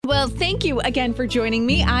Well, thank you again for joining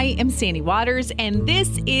me. I am Sandy Waters, and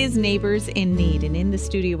this is Neighbors in Need. And in the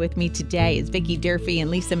studio with me today is Vicki Durfee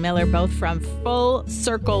and Lisa Miller, both from Full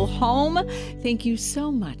Circle Home. Thank you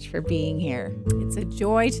so much for being here. It's a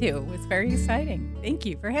joy, too. It's very exciting. Thank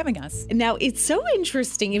you for having us. Now, it's so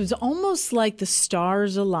interesting. It was almost like the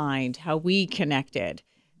stars aligned, how we connected.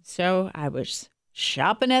 So I was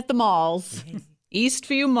shopping at the malls,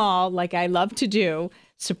 Eastview Mall, like I love to do,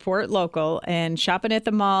 support local, and shopping at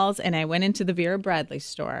the malls. And I went into the Vera Bradley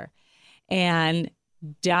store. And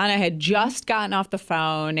Donna had just gotten off the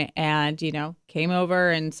phone and, came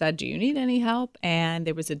over and said, do you need any help? And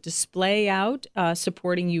there was a display out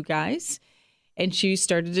supporting you guys. And she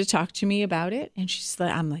started to talk to me about it. And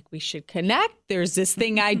I'm like, we should connect. There's this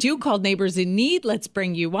thing I do called Neighbors in Need. Let's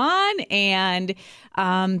bring you on. And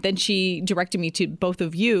then she directed me to both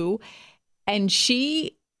of you. And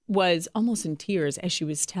she was almost in tears as she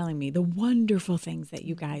was telling me the wonderful things that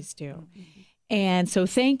you guys do. And so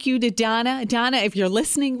thank you to Donna. Donna, if you're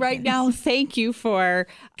listening right now, thank you for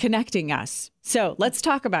connecting us. So let's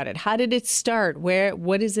talk about it. How did it start?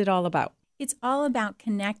 What is it all about? It's all about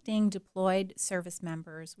connecting deployed service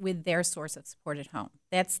members with their source of support at home.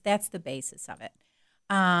 That's the basis of it.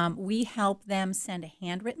 We help them send a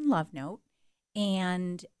handwritten love note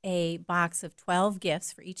and a box of 12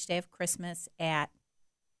 gifts for each day of Christmas at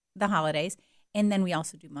the holidays. And then we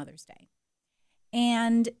also do Mother's Day.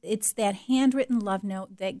 And it's that handwritten love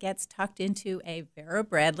note that gets tucked into a Vera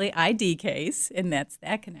Bradley ID case, and that's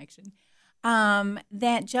that connection,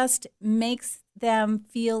 that just makes them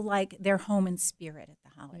feel like they're home in spirit at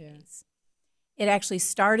the holidays. Yeah. It actually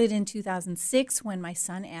started in 2006 when my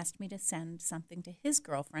son asked me to send something to his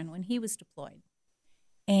girlfriend when he was deployed.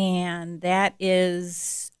 And that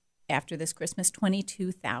is, after this Christmas,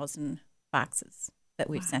 22,000 boxes that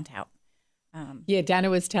we've sent out. Donna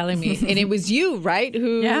was telling me, and it was you, right?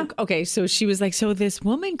 Okay, so she was like, so this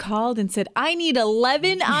woman called and said, I need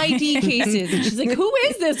 11 ID cases. And she's like, who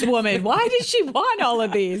is this woman? Why does she want all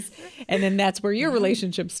of these? And then that's where your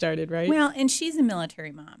relationship started, right? Well, and she's a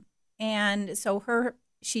military mom. And so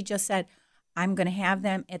she just said, I'm going to have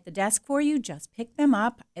them at the desk for you. Just pick them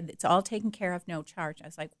up. It's all taken care of, no charge. I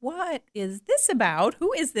was like, what is this about?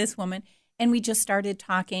 Who is this woman? And we just started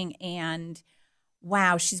talking, and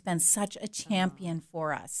wow, she's been such a champion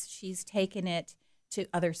for us. She's taken it to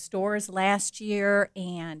other stores last year,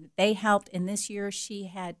 and they helped. And this year, she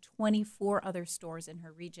had 24 other stores in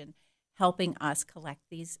her region helping us collect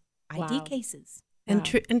these ID cases. And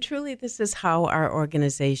truly, this is how our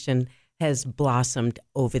organization has blossomed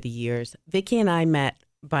over the years. Vicki and I met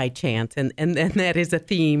by chance, and that is a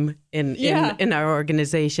theme in our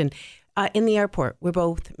organization. In the airport, we're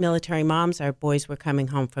both military moms. Our boys were coming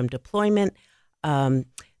home from deployment. The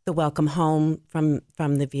welcome home from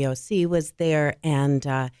the VOC was there, and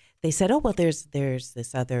they said, oh, well, there's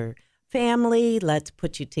this other family. Let's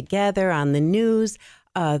put you together on the news.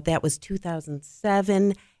 That was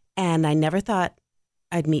 2007, and I never thought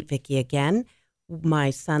I'd meet Vicki again. My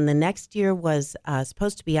son the next year was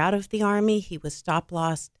supposed to be out of the Army. He was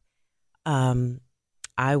stop-lossed.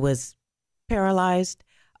 I was paralyzed.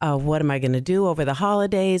 What am I going to do over the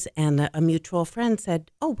holidays? And a mutual friend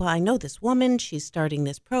said, oh, well, I know this woman. She's starting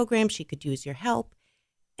this program. She could use your help.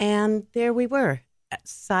 And there we were,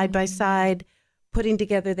 side by side, putting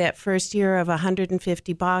together that first year of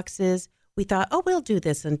 150 boxes. We thought, oh, we'll do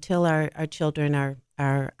this until our children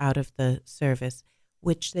are out of the service,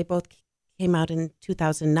 which they both came out in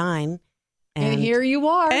 2009. And here you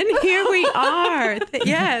are. And here we are.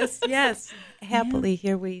 Yes. Happily,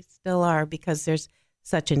 here we still are, because there's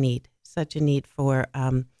such a need for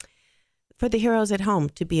the heroes at home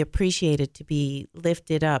to be appreciated, to be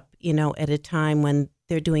lifted up, at a time when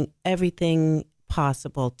they're doing everything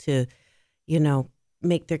possible to,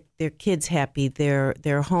 make their kids happy,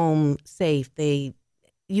 their home safe. They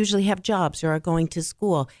usually have jobs or are going to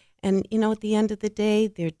school. And, at the end of the day,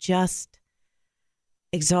 they're just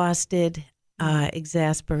exhausted,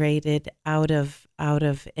 exasperated, out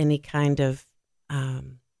of any kind of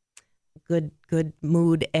good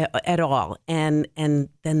mood at all. And then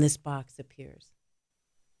this box appears.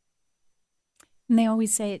 And they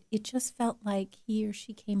always say it just felt like he or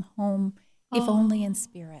she came home, if only in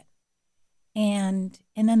spirit. And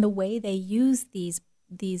then the way they use these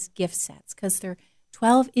gift sets, because they're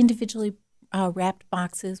 12 individually wrapped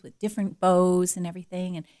boxes with different bows and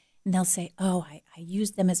everything, and they'll say, oh, I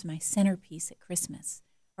used them as my centerpiece at Christmas.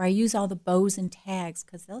 Or I use all the bows and tags,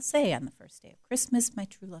 because they'll say on the first day of Christmas, my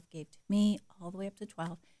true love gave to me, all the way up to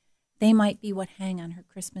 12. They might be what hang on her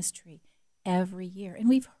Christmas tree every year. And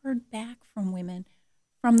we've heard back from women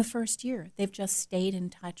from the first year. They've just stayed in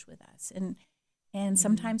touch with us. And And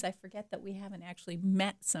sometimes I forget that we haven't actually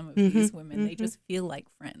met some of these women. They just feel like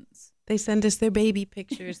friends. They send us their baby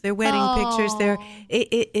pictures, their wedding pictures.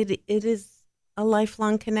 It is a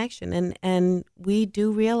lifelong connection, and we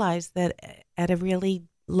do realize that at a really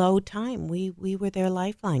low time, we were their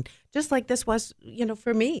lifeline. Just like this was,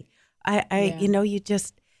 for me. You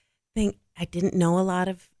just think I didn't know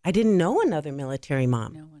another military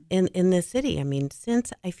mom in the city. I mean,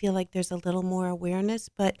 since I feel like there's a little more awareness,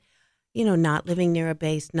 but not living near a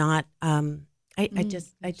base, not I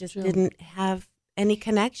just didn't have any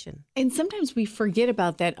connection. And sometimes we forget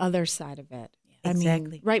about that other side of it. Exactly. I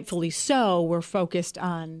mean, rightfully so. We're focused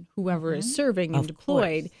on whoever is serving and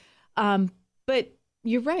deployed. But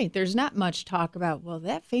you're right. There's not much talk about, well,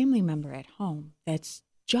 that family member at home that's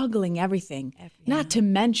juggling everything. Not to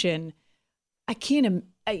mention,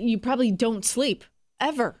 you probably don't sleep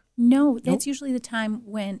ever. No, that's usually the time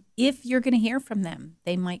when, if you're going to hear from them,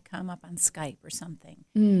 they might come up on Skype or something.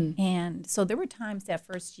 And so there were times that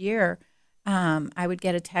first year, I would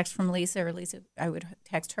get a text from Lisa, or Lisa, I would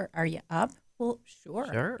text her, "Are you up?" Well,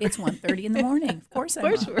 sure. It's 1:30 in the morning. Of course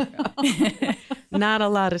I'm up. Not a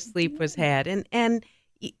lot of sleep was had. And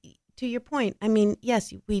to your point, I mean,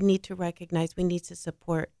 yes, we need to recognize, we need to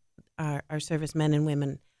support our servicemen and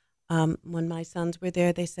women. When my sons were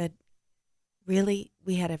there, they said, really,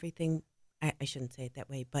 we had everything. I shouldn't say it that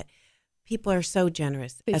way, but people are so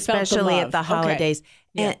generous, especially at the holidays. Okay.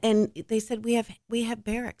 Yeah. And they said, we have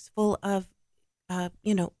barracks full of,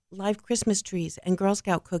 live Christmas trees and Girl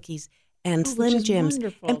Scout cookies and Slim Jims.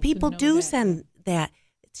 And people do send that.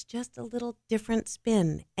 It's just a little different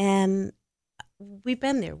spin. And we've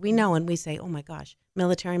been there. We know, and we say, oh my gosh,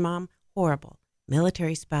 military mom, horrible.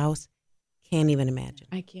 Military spouse, can't even imagine.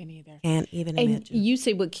 I can't either. Can't even imagine. And you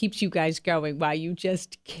say what keeps you guys going, why you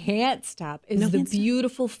just can't stop, is the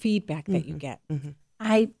beautiful feedback that you get.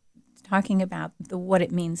 Talking about what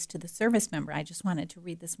it means to the service member, I just wanted to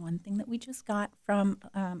read this one thing that we just got from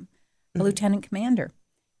a lieutenant commander.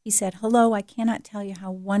 He said, "Hello, I cannot tell you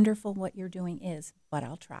how wonderful what you're doing is, but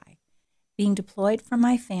I'll try. Being deployed from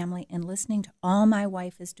my family and listening to all my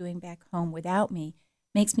wife is doing back home without me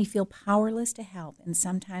makes me feel powerless to help, and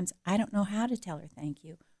sometimes I don't know how to tell her thank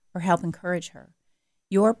you or help encourage her.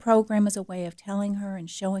 Your program is a way of telling her and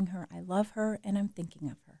showing her I love her and I'm thinking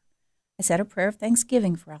of her. I said a prayer of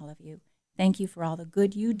thanksgiving for all of you. Thank you for all the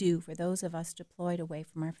good you do for those of us deployed away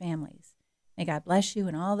from our families. May God bless you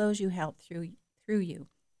and all those you help through you,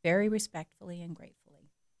 very respectfully and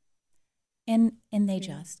gratefully." And they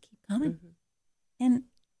just keep coming. And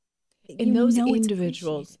those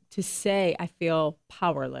individuals to say, I feel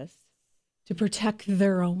powerless to protect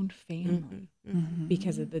their own family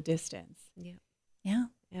because of the distance. Yeah,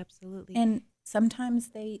 absolutely. And sometimes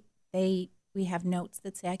we have notes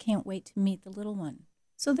that say, "I can't wait to meet the little one."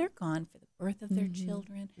 So they're gone for the birth of their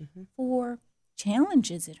children, for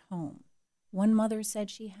challenges at home. One mother said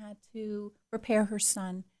she had to prepare her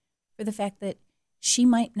son for the fact that she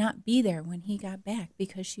might not be there when he got back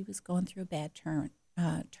because she was going through a bad turn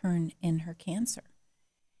in her cancer.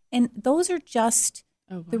 And those are just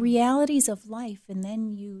the realities of life. And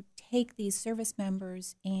then you take these service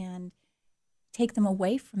members and take them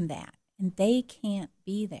away from that, and they can't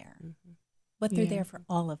be there, but they're there for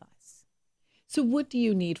all of us. So what do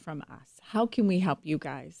you need from us? How can we help you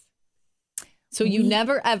guys? So you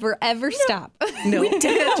never, ever, ever stop. No,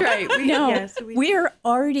 that's right. We're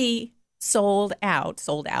already sold out,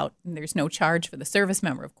 and there's no charge for the service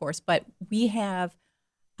member, of course, but we have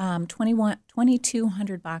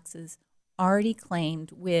 2,200 boxes already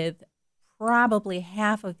claimed, with probably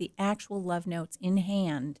half of the actual love notes in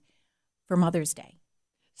hand for Mother's Day.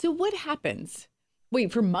 So what happens?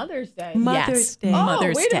 Wait, for Mother's Day? Mother's Day. Oh,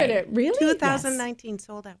 Mother's wait Day. a minute. Really? 2019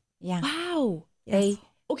 sold out. Yeah. Wow. Yes.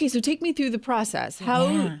 Okay, so take me through the process.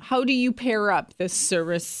 How do you pair up this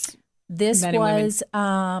service? This was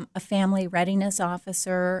a family readiness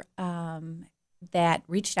officer that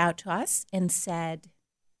reached out to us and said,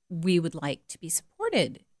 "We would like to be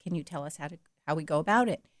supported. Can you tell us how we go about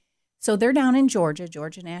it?" So they're down in Georgia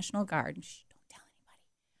National Guard. Shh, don't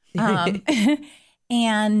tell anybody.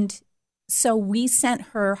 And so we sent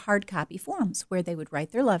her hard copy forms where they would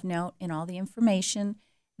write their love note and all the information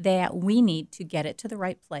that we need to get it to the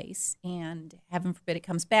right place. And heaven forbid it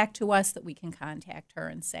comes back to us, that we can contact her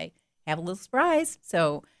and say, "Have a little surprise,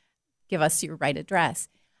 so give us your right address."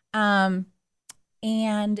 And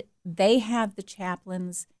they have the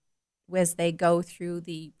chaplains, as they go through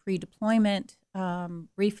the pre-deployment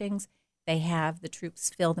briefings, they have the troops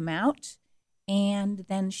fill them out, and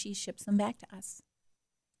then she ships them back to us.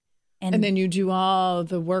 And then you do all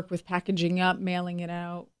the work with packaging up, mailing it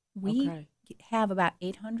out. We have about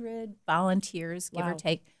 800 volunteers, give or Wow.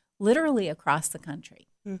 take, literally across the country,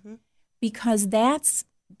 Mm-hmm. because that's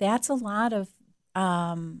a lot of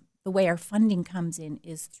the way our funding comes in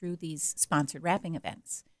is through these sponsored wrapping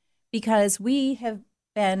events, because we have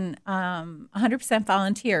been 100%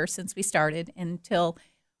 volunteer since we started until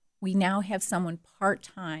we now have someone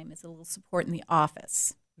part-time as a little support in the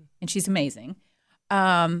office, and she's amazing.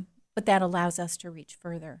 But that allows us to reach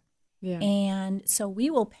further. Yeah. And so we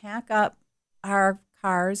will pack up our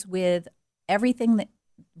cars with everything that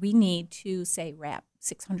we need to, say, wrap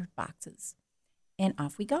 600 boxes. And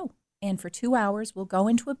off we go. And for 2 hours, we'll go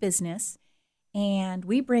into a business, and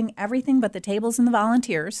we bring everything but the tables and the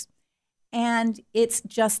volunteers. And it's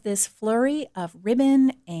just this flurry of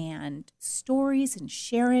ribbon and stories and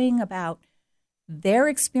sharing about their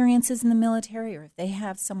experiences in the military, or if they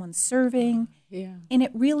have someone serving. Yeah. And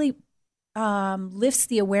it really lifts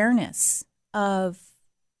the awareness of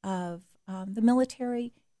the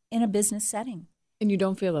military in a business setting. And you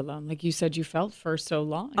don't feel alone, like you said you felt for so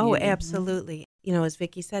long. Oh, You- absolutely. You know, as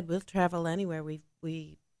Vicki said, we'll travel anywhere. We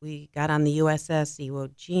got on the USS Iwo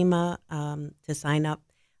Jima to sign up.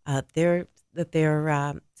 Their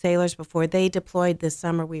sailors, before they deployed this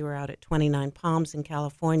summer, we were out at 29 Palms in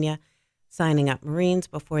California signing up Marines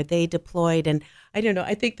before they deployed. And I don't know,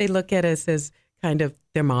 I think they look at us as kind of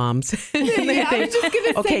their moms. And they Yeah, I was just gonna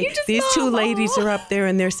say, okay, you just these two mom. ladies are up there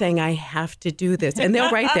and they're saying, I have to do this. And they'll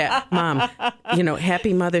write that, Mom, you know,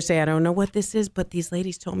 happy Mother's Day. I don't know what this is, but these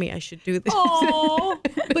ladies told me I should do this. Oh,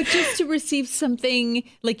 but just to receive something,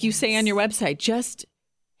 like you say on your website, just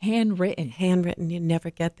handwritten. Handwritten, you never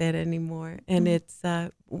get that anymore. And it's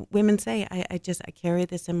women say, I carry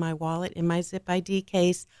this in my wallet, in my Zip ID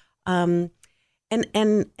case, and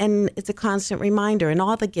it's a constant reminder. And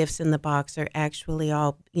all the gifts in the box are actually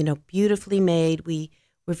all, you know, beautifully made. We're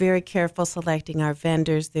very careful selecting our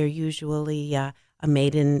vendors. They're usually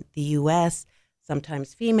made in the U.S.,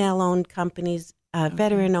 sometimes female-owned companies,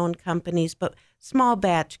 veteran-owned companies, but small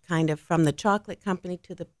batch, kind of from the chocolate company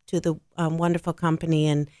to the wonderful company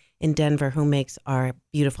in Denver who makes our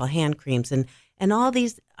beautiful hand creams. And all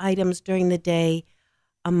these items during the day,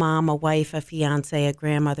 a mom, a wife, a fiance, a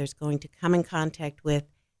grandmother is going to come in contact with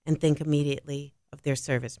and think immediately of their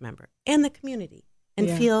service member and the community, and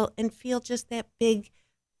Yeah. feel just that big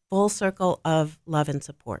full circle of love and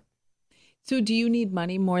support. So do you need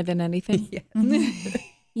money more than anything?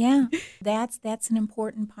 Yeah, that's an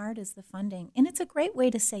important part, is the funding. And it's a great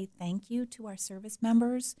way to say thank you to our service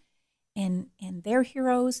members and their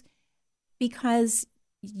heroes, because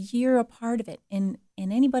you're a part of it. And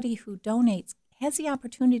anybody who donates has the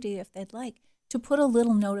opportunity, if they'd like, to put a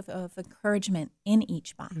little note of encouragement in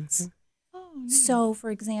each box. Oh, So, for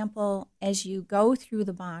example, as you go through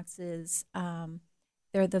the boxes,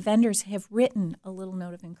 the vendors have written a little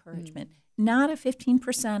note of encouragement, not a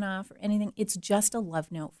 15% off or anything. It's just a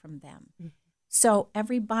love note from them. So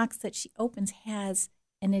every box that she opens has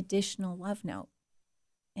an additional love note.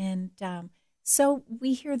 And so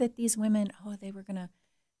we hear that these women,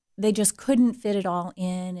 they just couldn't fit it all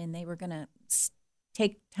in, and they were going to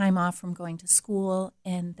take time off from going to school.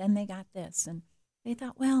 And then they got this, and they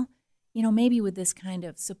thought, well, you know, maybe with this kind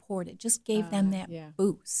of support, it just gave them that yeah.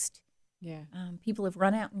 boost. Yeah. People have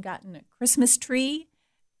run out and gotten a Christmas tree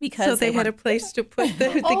because So they had a place to put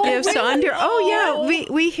the Oh, gifts really? under. Oh, Oh. yeah.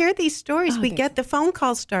 We hear these stories. Oh, We that's get the phone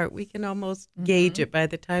calls start. We can almost gauge it by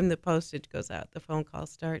the time the postage goes out, the phone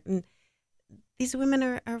calls start. And these women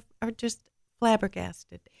are just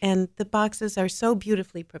flabbergasted. And the boxes are so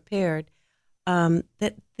beautifully prepared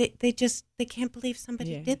that they can't believe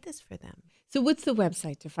somebody Yeah. did this for them. So what's the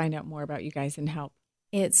website to find out more about you guys and help?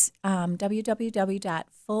 It's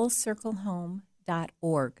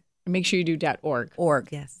www.fullcirclehome.org. And make sure you do .org.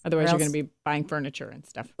 Yes. Otherwise, Or you're else- going to be buying furniture and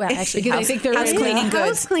stuff. Well, actually, Because I house, think they're house in- cleaning House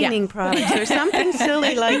goods. cleaning products or something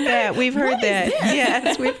silly like that. We've heard that.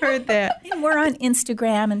 Yes, we've heard that. And we're on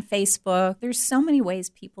Instagram and Facebook. There's so many ways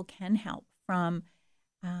people can help. From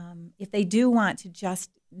if they do want to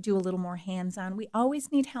just do a little more hands-on, we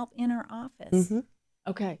always need help in our office. Mhm.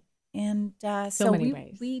 Okay. And So many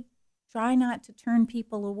ways. we try not to turn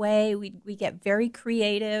people away. We get very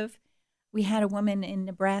creative. We had a woman in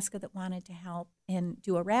Nebraska that wanted to help and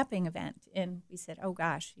do a wrapping event, and we said, "Oh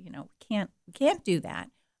gosh, you know, we can't do that."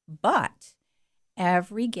 But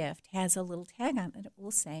every gift has a little tag on it. It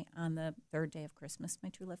will say, "On the third day of Christmas, my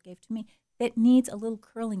true love gave to me," that needs a little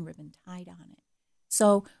curling ribbon tied on it.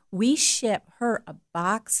 So we ship her a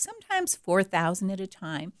box, sometimes 4,000 at a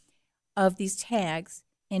time, of these tags,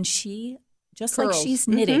 and she, just like Curls. she's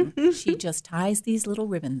knitting, she just ties these little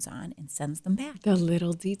ribbons on and sends them back. The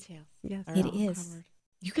little details. Yes. are It all is. covered.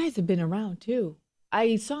 You guys have been around too.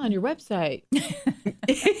 I saw on your website.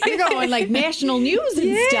 You're going like national news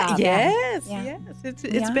and stuff. Yes, Yeah. yes.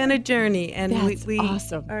 It's been a journey, and That's we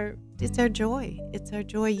awesome. It's our joy. It's our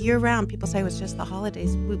joy year round. People say it's just the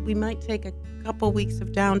holidays. We might take a couple weeks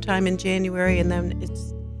of downtime in January, and then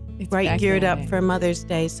it's right back geared at up it. for Mother's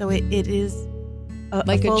Day. So it is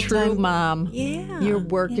Like a full-time- true mom. Yeah. Your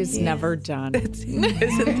work is Yeah. never done.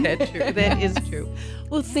 Isn't that true? That is true.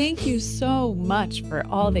 Well, thank you so much for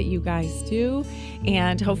all that you guys do.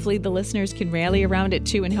 And hopefully the listeners can rally around it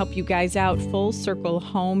too and help you guys out.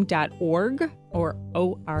 FullCircleHome.org or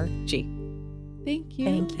ORG. Thank you.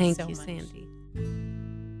 Thank you Thank so you, much. Sandy.